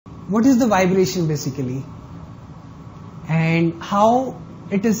what is the vibration basically, and how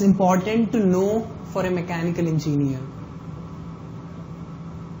it is important to know for a mechanical engineer.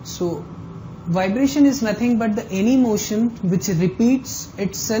 So vibration is nothing but any motion which repeats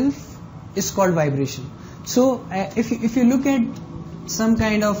itself is called vibration. So if you look at some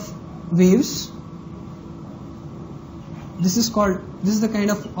kind of waves, this is the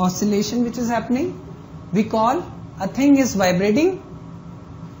kind of oscillation which is happening. We call a thing is vibrating,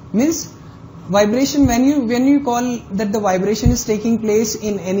 means vibration, when you call that the vibration is taking place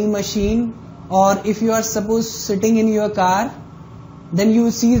in any machine, or if you are suppose sitting in your car, then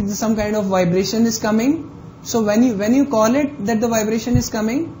you see some kind of vibration is coming. So when you call it that the vibration is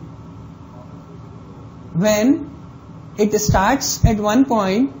coming, when it starts at one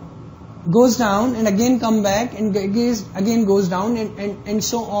point, goes down and again come back and again goes down and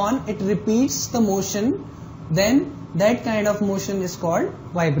so on, it repeats the motion, then that kind of motion is called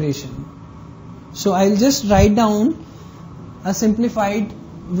vibration. So I'll just write down a simplified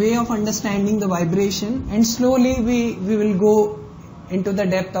way of understanding the vibration, and slowly we will go into the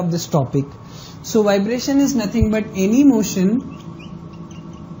depth of this topic. So vibration is nothing but any motion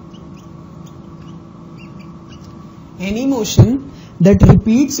that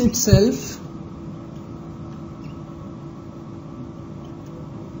repeats itself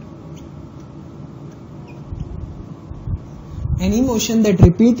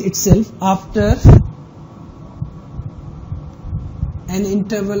after an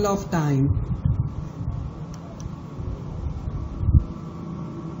interval of time.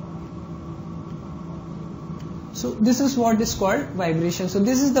 So this is what is called vibration. So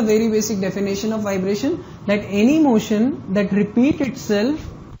this is the very basic definition of vibration, that any motion that repeat itself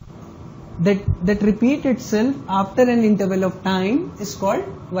after an interval of time is called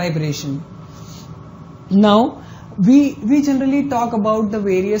vibration. Now we generally talk about the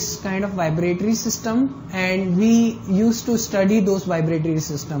various kind of vibratory system, and we used to study those vibratory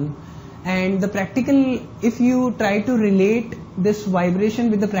system. And the practical, if you try to relate this vibration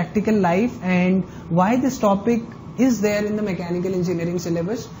with the practical life and why this topic is there in the mechanical engineering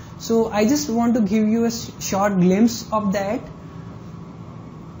syllabus, so I just want to give you a short glimpse of that.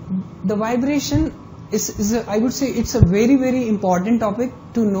 The vibration is I would say it's a very, very important topic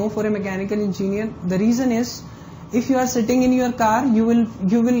to know for a mechanical engineer. The reason is, if you are sitting in your car, you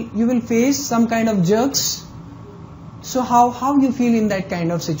will face some kind of jerks. So how you feel in that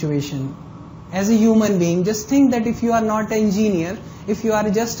kind of situation as a human being? Just think that if you are not an engineer, if you are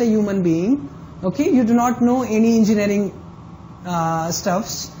just a human being, okay, you do not know any engineering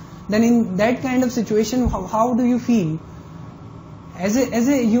stuffs, then in that kind of situation, how do you feel? As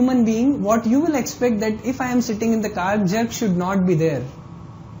a human being, what you will expect that if I am sitting in the car, jerk should not be there.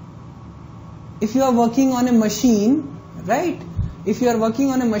 If you are working on a machine, right? If you are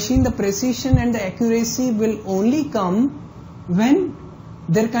working on a machine, the precision and the accuracy will only come when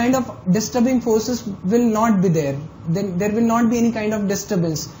their kind of disturbing forces will not be there. Then there will not be any kind of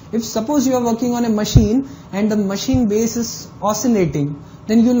disturbance. If suppose you are working on a machine and the machine base is oscillating,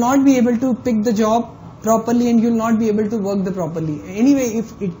 then you will not be able to pick the job properly and you will not be able to work the properly. Anyway,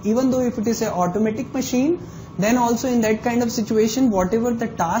 even though if it is an automatic machine, then also in that kind of situation, whatever the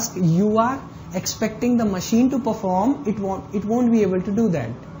task you are expecting the machine to perform, it won't be able to do that.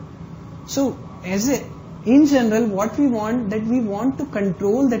 So in general, what we want to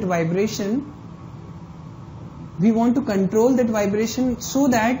control that vibration. We want to control that vibration so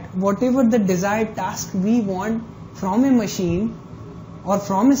that whatever the desired task we want from a machine or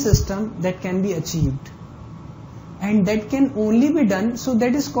from a system, that can be achieved. And that can only be done, so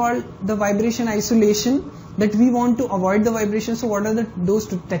that is called the vibration isolation, that we want to avoid the vibration. So what are those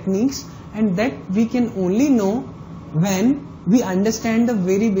two techniques? And that we can only know when we understand the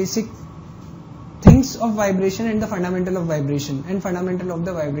very basic things of vibration and the fundamental of vibration and fundamental of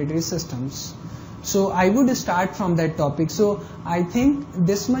the vibratory systems. So I would start from that topic. So I think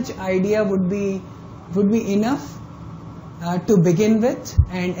this much idea would be enough to begin with,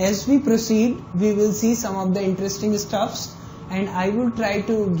 and as we proceed we will see some of the interesting stuffs, and I will try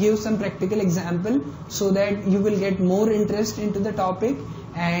to give some practical example so that you will get more interest into the topic,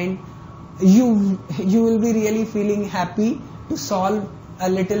 and you will be really feeling happy to solve a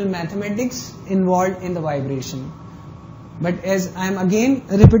little mathematics involved in the vibration. But as I am again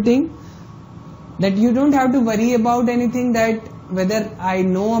repeating, that you don't have to worry about anything, that whether I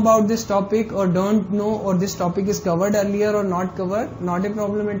know about this topic or don't know, or this topic is covered earlier or not covered, not a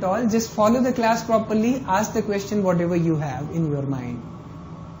problem at all. Just follow the class properly, ask the question whatever you have in your mind.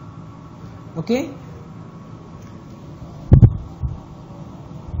 Okay?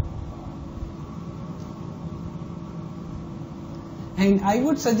 And I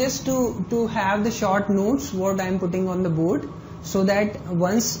would suggest to have the short notes what I am putting on the board, so that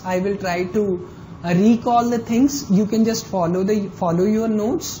once I will try to recall the things, you can just follow your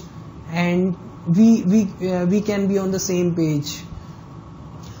notes, and we can be on the same page.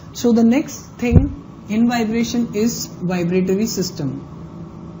 So the next thing in vibration is vibratory system.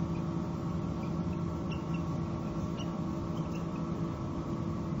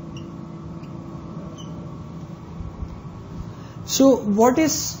 So what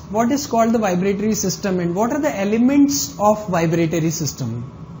is called the vibratory system, and what are the elements of vibratory system?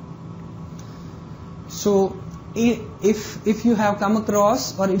 So if you have come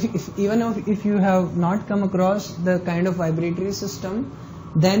across, or even if you have not come across the kind of vibratory system,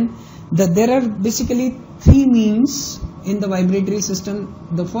 then there are basically three means in the vibratory system.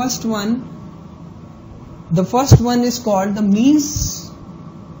 The first one is called the means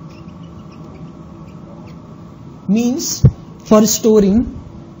for storing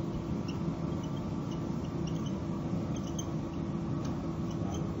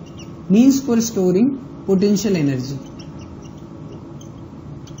potential energy.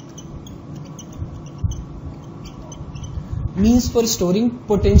 Means for storing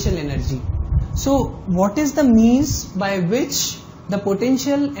potential energy. So what is the means by which the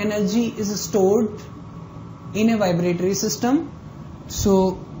potential energy is stored in a vibratory system?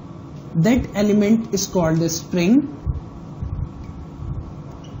 So that element is called the spring.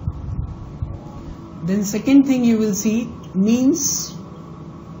 Then second thing you will see, means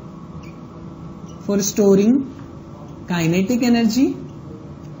for storing kinetic energy.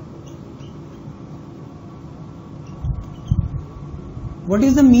 What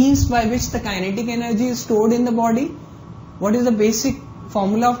is the means by which the kinetic energy is stored in the body? What is the basic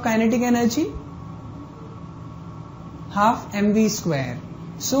formula of kinetic energy? Half mv square.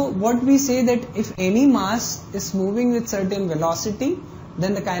 So what we say that if any mass is moving with certain velocity,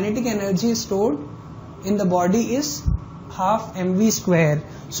 then the kinetic energy stored in the body is half mv square.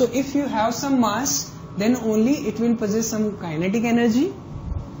 So if you have some mass, then only it will possess some kinetic energy.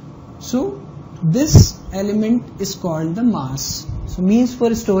 So this element is called the mass. So means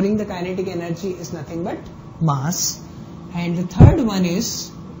for storing the kinetic energy is nothing but mass. And the third one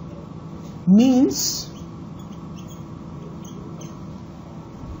is means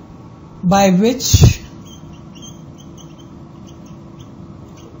by which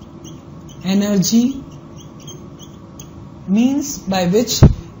energy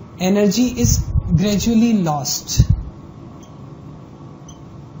is gradually lost.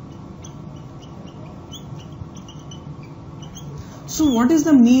 So what is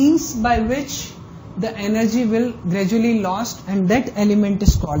the means by which the energy will gradually lost, and that element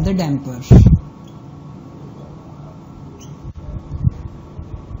is called the damper.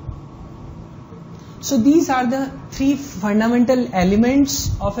 So these are the three fundamental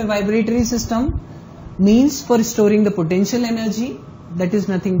elements of a vibratory system. Means for storing the potential energy, that is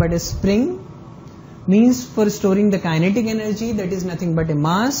nothing but a spring. Means for storing the kinetic energy, that is nothing but a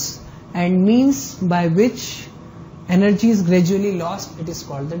mass. And means by which energy is gradually lost, it is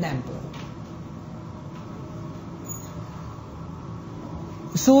called the damper.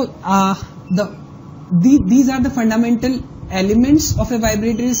 So these are the fundamental elements of a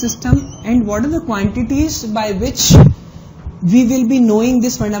vibratory system. And what are the quantities by which we will be knowing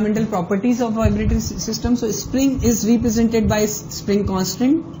these fundamental properties of vibratory system? So spring is represented by spring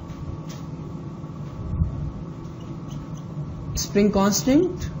constant. Spring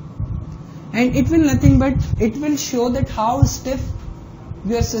constant. And it will nothing but, it will show that how stiff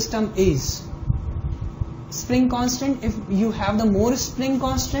your system is. Spring constant, if you have the more spring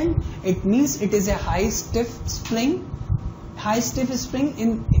constant, it means it is a high stiff spring. High stiff spring,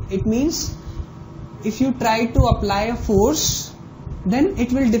 it means if you try to apply a force, then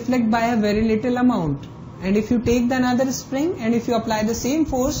it will deflect by a very little amount. And if you take the another spring and if you apply the same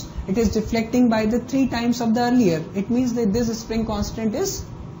force, it is deflecting by the 3 times of the earlier. It means that this spring constant is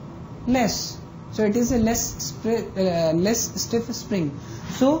less. So it is a less stiff spring.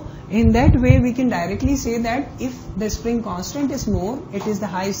 So in that way we can directly say that if the spring constant is more, it is the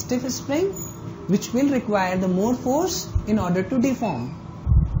high stiff spring which will require the more force in order to deform.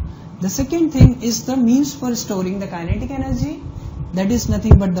 The second thing is the means for storing the kinetic energy, that is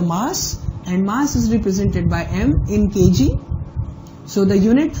nothing but the mass, and mass is represented by m in kg. So the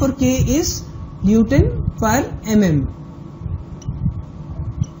unit for K is Newton per mm.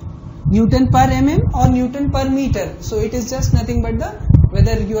 Newton per mm or Newton per meter. So it is just nothing but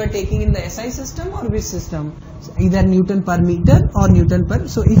whether you are taking in the SI system or which system. So either Newton per meter or Newton per.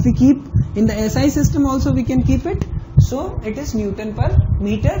 So if we keep in the SI system also we can keep it. So it is Newton per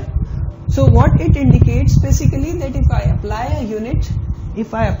meter. So what it indicates basically that if I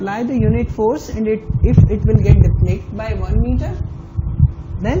apply the unit force and if it will get deflected by 1 meter,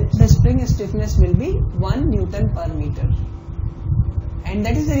 then the spring stiffness will be 1 Newton per meter. And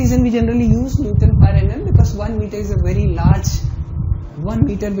that is the reason we generally use Newton per mm, because 1 meter is a very large, 1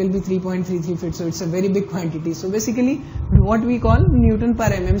 meter will be 3.33 feet, so it's a very big quantity. So basically what we call Newton per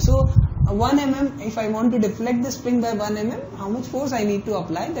mm. So 1 mm, if I want to deflect the spring by 1 mm, how much force I need to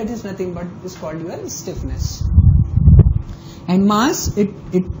apply? That is nothing but is called your stiffness. And mass, it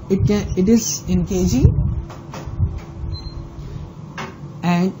is in kg,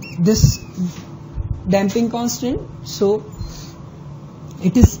 and this damping constant, so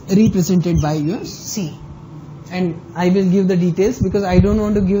it is represented by your C. And I will give the details because I don't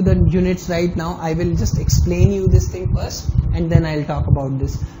want to give the units right now. I will just explain you this thing first and then I'll talk about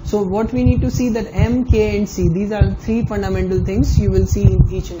this. So what we need to see that M, K and C, these are 3 fundamental things you will see in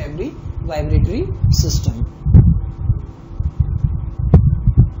each and every vibratory system.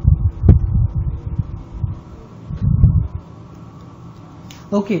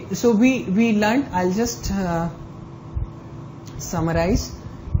 Okay, so we learned, I'll just summarize.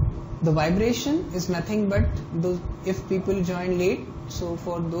 The vibration is nothing but if people join late, so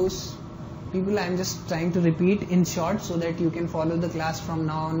for those people I am just trying to repeat in short so that you can follow the class from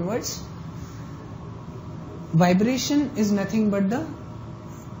now onwards. Vibration is nothing but the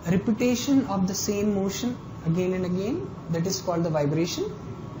repetition of the same motion again and again, that is called the vibration.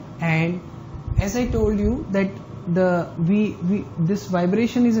 And as I told you that this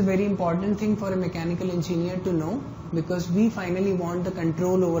vibration is a very important thing for a mechanical engineer to know, because we finally want the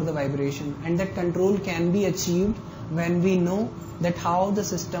control over the vibration, and that control can be achieved when we know that how the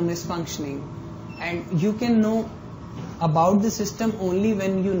system is functioning. And you can know about the system only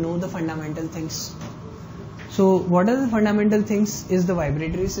when you know the fundamental things. So what are the fundamental things is the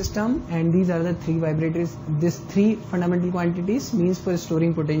vibratory system, and these are the 3 vibratories. These 3 fundamental quantities: means for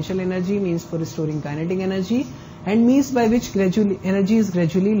storing potential energy, means for storing kinetic energy, and means by which energy is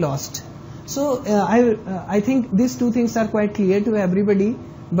gradually lost. So I think these 2 things are quite clear to everybody,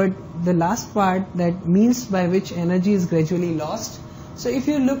 but the last part, that means by which energy is gradually lost. So if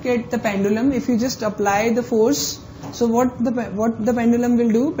you look at the pendulum, if you just apply the force, so what the pendulum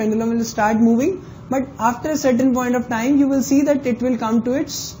will do, pendulum will start moving, but after a certain point of time you will see that it will come to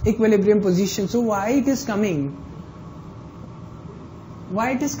its equilibrium position. So why it is coming?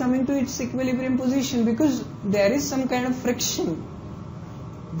 Why it is coming to its equilibrium position? Because there is some kind of friction.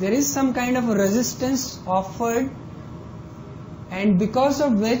 There is some kind of resistance offered, and because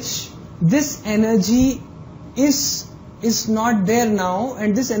of which this energy is not there now,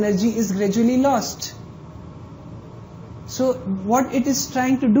 and this energy is gradually lost. So what it is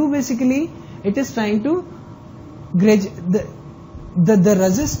trying to do basically, it is trying to the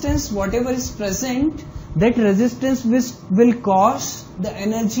resistance, whatever is present, that resistance will cause the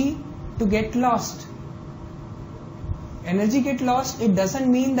energy to get lost. Energy get lost, it doesn't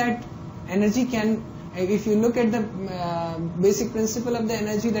mean that energy can, if you look at the basic principle of the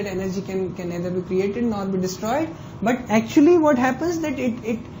energy, that energy can neither be created nor be destroyed, but actually what happens that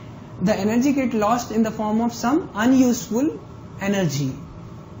the energy get lost in the form of some unuseful energy,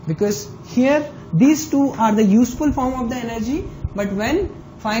 because here these 2 are the useful form of the energy, but when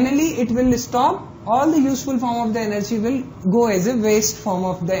finally it will stop, all the useful form of the energy will go as a waste form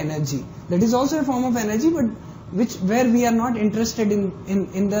of the energy. That is also a form of energy, but where we are not interested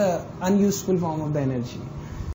in the unuseful form of the energy.